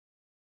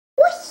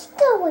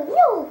going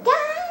on,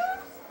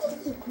 guys?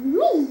 This is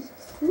me,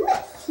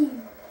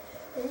 Matthew,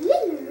 a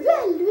little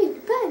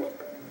red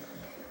pineapple.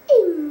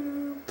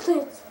 In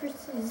Plants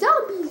vs.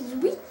 Zombies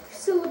Week,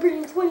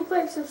 celebrating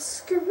 25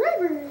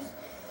 subscribers.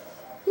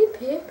 Hip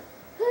hip,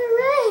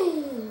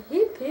 hooray!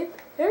 Hip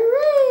hip,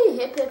 hooray!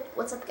 Hip hip.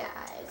 What's up,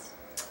 guys?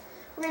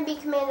 We're gonna be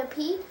Commando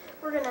P.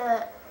 We're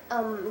gonna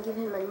give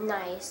him a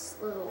nice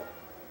little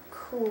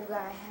cool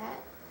guy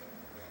hat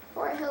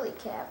or a heli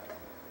cap.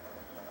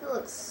 It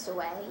looks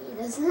swaggy,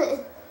 doesn't it?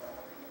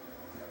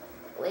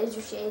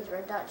 Laser shades,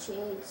 red dot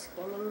shades,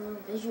 scanning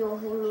visual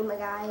thingy, my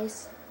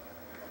guys.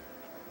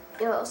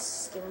 You know,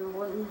 skin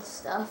wooden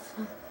stuff.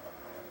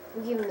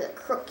 We give him the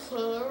crook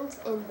hands,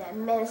 and that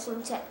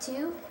menacing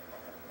tattoo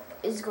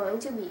is going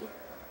to be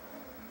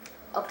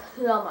a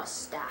plum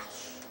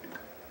mustache.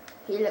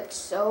 He looks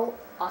so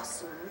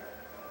awesome.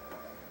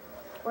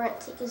 We're going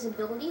to take his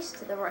abilities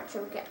to the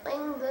retro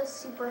Gatling, the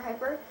super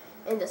hyper,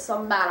 and the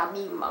Sombara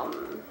Beam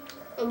Bomb.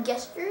 And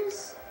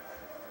gestures,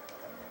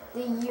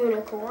 the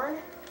unicorn,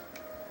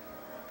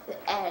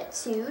 the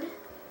attitude,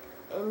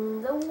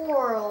 and the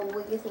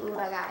whirlwiggy thingy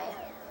my guy.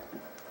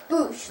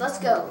 Boosh, let's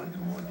go.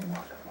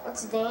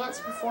 Let's dance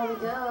before we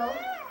go.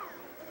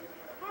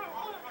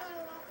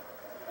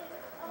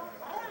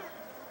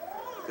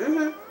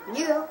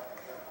 You go.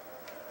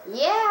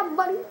 Yeah,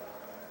 buddy.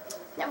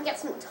 Now we got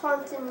some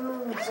taunting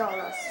moves on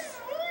us.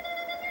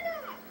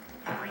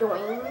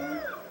 Doing.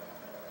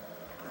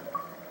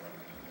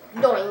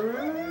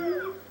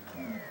 Doing.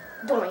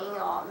 Doing.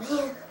 Aw,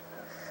 man.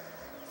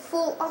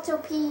 Full auto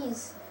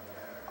P's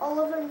all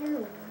over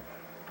you.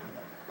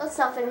 Let's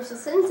not finish the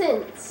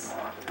sentence.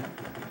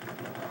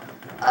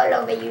 All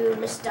over you,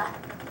 mister.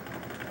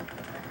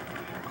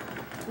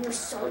 You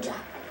soldier.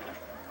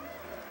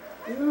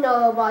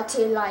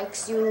 Nobody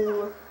likes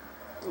you.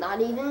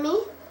 Not even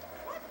me.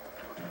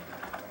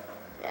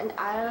 And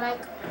I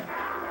like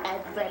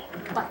everybody.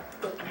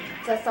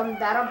 So some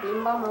battle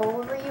beam bomb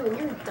over you and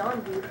you're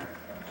done, dude.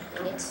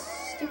 And it's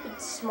stupid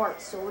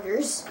smart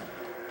soldiers.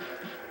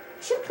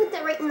 Should have put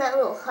that right in that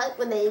little hut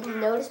when they didn't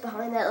notice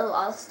behind that little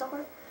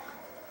all-star.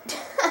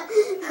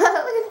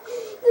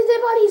 The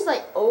dead body's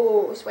like,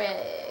 oh,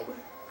 swag.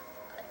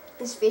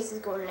 His face is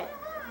going like,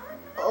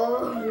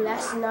 oh,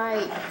 last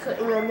night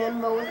couldn't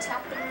remember what's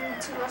happening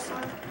to us.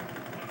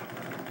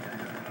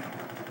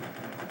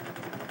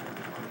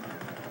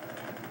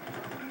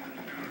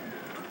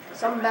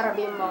 Some better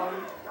beam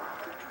bomb,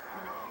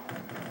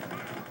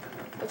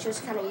 which was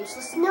kind of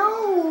useless.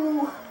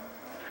 No,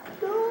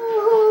 no!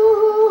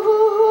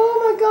 Oh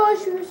my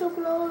gosh, you were so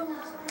close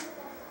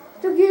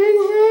to getting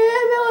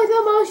hit. It was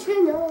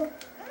emotional.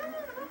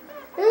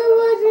 It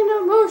wasn't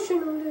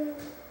emotional.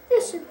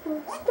 Yes, it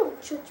was.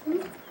 Don't judge me.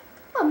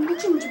 I'm the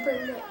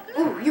gingerbread man.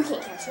 Ooh, you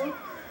can't catch me. You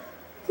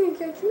can't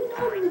catch me.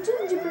 I'm the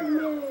gingerbread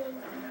man.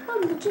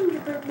 I'm the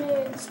gingerbread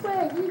man.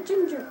 Swaggy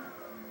ginger.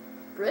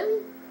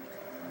 Really?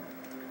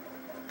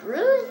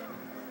 Really?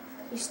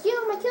 You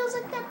stealing my kills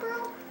like that,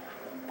 bro?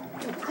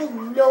 Do I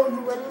know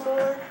you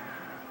anymore?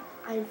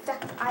 In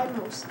fact, I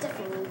most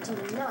definitely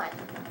do not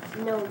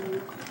know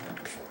you.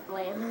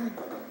 Lamb.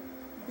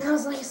 I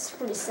was like, it's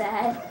pretty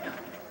sad.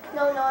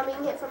 No, I'm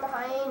being hit from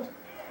behind.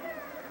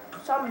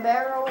 Some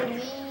barrel and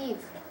leave.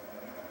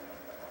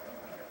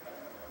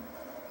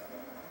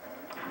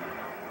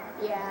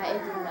 Yeah, it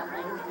did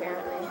nothing,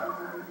 apparently.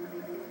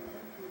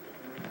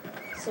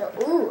 So,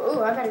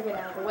 ooh, I better get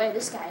out of the way.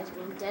 This guy is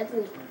being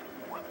deadly.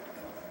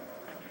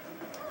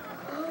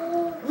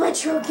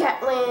 Retro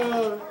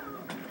Gatling!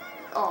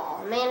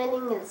 Oh man, I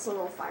think it's a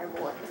single fire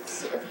bullet.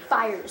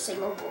 Fire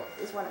single bullet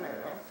is what I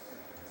meant there.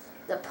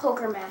 The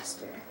Poker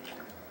Master.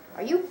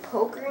 Are you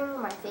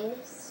pokering my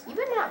face? You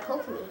better not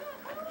poke me.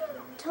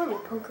 Tell me,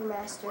 Poker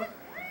Master.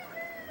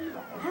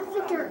 I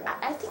think you're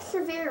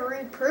a very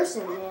rude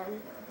person,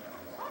 man.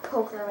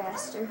 Poker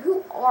Master.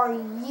 Who are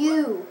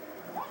you?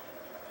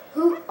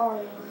 Who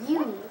are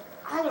you?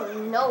 I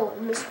don't know,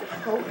 Mr.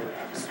 Poker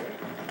Master.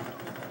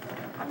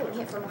 I'm being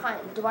hit from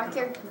behind. Do I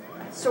care?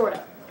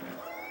 Sorta.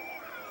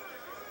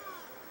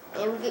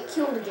 And we get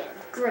killed again.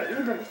 Great, we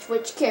better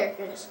switch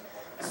characters.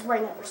 This is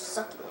right now we're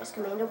sucking as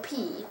Commando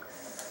P.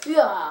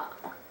 Yeah.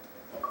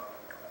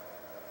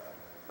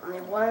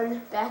 Only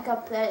one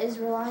backup that is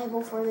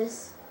reliable for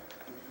this.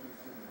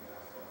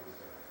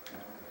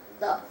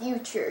 The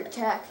Future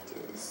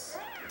Cactus.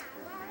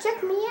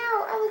 Check me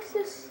out. I look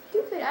so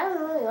stupid. I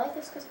don't really like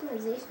this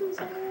customization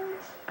so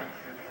much.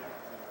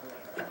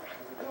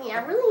 I mean,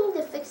 I really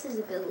need to fix his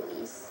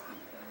abilities.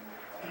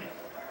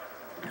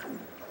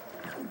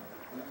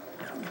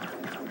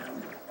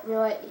 You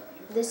know what?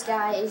 This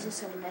guy is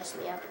just going to mess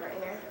me up right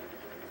here.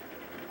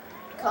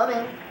 Come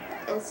in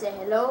and say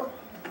hello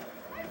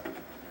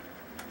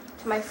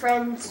to my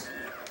friend's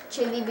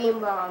Chili Beam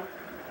Bomb.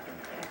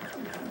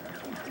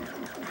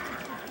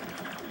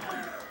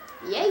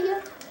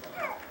 Yeah.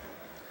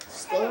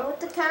 Stay with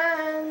the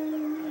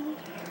kind.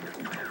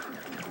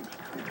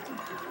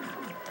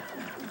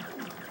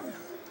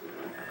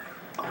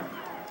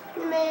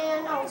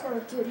 Man, I was gonna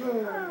get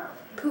him.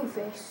 Pooh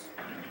face.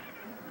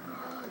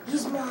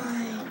 He's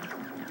mine.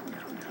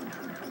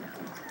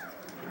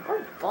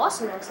 boss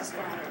announce this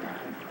guy.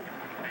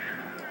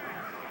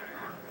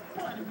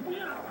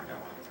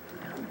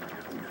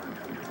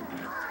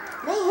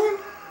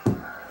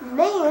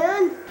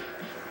 Man.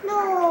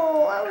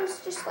 No, I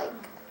was just like,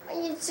 I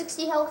had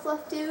 60 health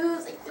left too. It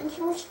was like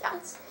 3 more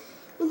shots.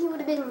 And he would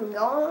have been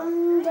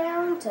gone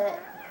down to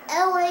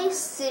LA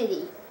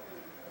City.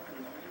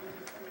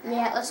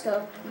 Yeah, let's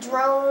go.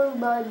 Drone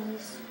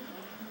buddies.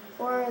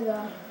 For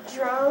the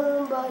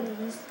drone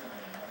buddies.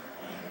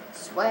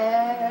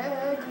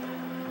 Swag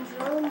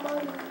drone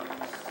buddies.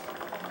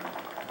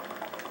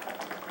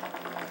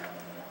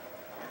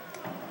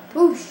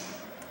 Whoosh.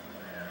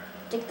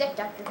 Take that,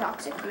 Dr.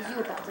 Toxic, because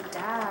you're about to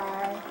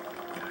die.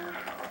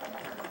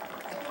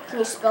 Can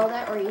you spell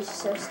that, or are you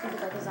so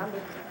stupid like a zombie?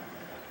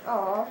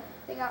 Oh,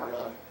 they got me.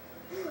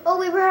 Oh,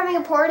 we were having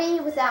a party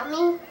without me?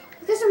 You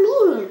guys are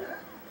mean.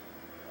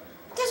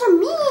 You guys are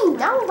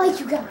mean. I don't like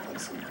you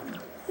guys.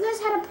 You guys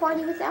had a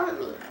party without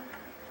me.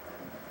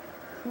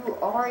 Who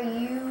are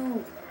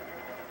you?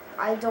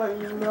 I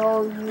don't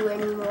know you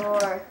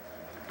anymore.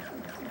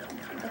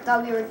 I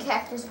thought we were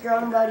cactus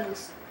drone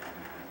buddies.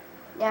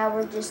 Now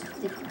we're just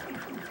the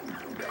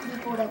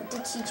people that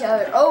ditch each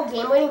other. Oh,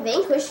 game-winning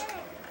vanquish.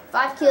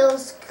 5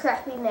 kills,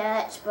 crappy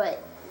match,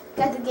 but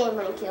got the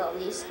game-winning kill at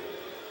least.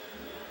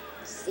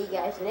 See you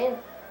guys later.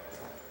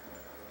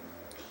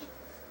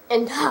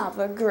 And have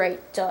a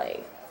great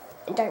day.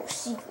 And I will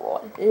see you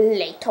all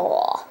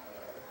later.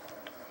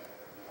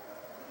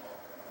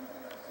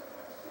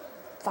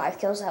 5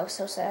 kills, that was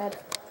so sad.